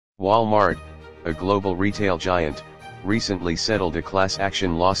Wal-Mart, a global retail giant, recently settled a class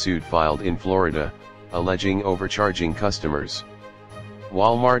action lawsuit filed in Florida, alleging overcharging customers.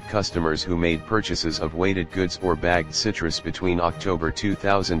 Wal-Mart customers who made purchases of weighted goods or bagged citrus between October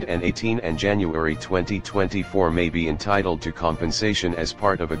 2018 and January 2024 may be entitled to compensation as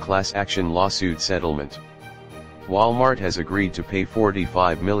part of a class action lawsuit settlement. Wal-Mart has agreed to pay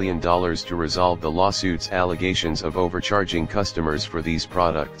 $45 million to resolve the lawsuit's allegations of overcharging customers for these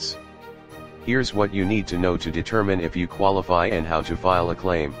products. Here's what you need to know to determine if you qualify and how to file a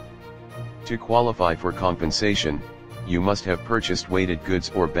claim. To qualify for compensation, you must have purchased weighted goods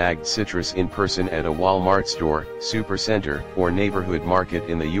or bagged citrus in person at a Wal-Mart store, Supercenter, or neighborhood market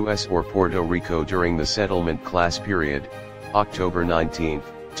in the U.S. or Puerto Rico during the settlement class period, October 19,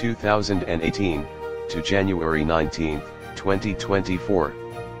 2018, to January 19, 2024.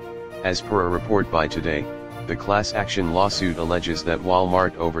 As per a report by Today, the class action lawsuit alleges that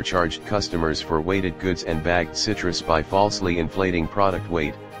Wal-Mart overcharged customers for weighted goods and bagged citrus by falsely inflating product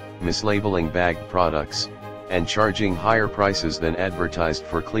weight, mislabeling bagged products, and charging higher prices than advertised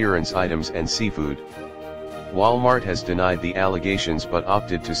for clearance items and seafood. Wal-Mart has denied the allegations but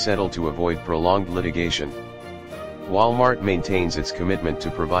opted to settle to avoid prolonged litigation. Wal-Mart maintains its commitment to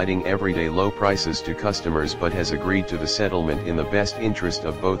providing everyday low prices to customers but has agreed to the settlement in the best interest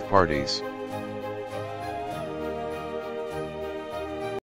of both parties.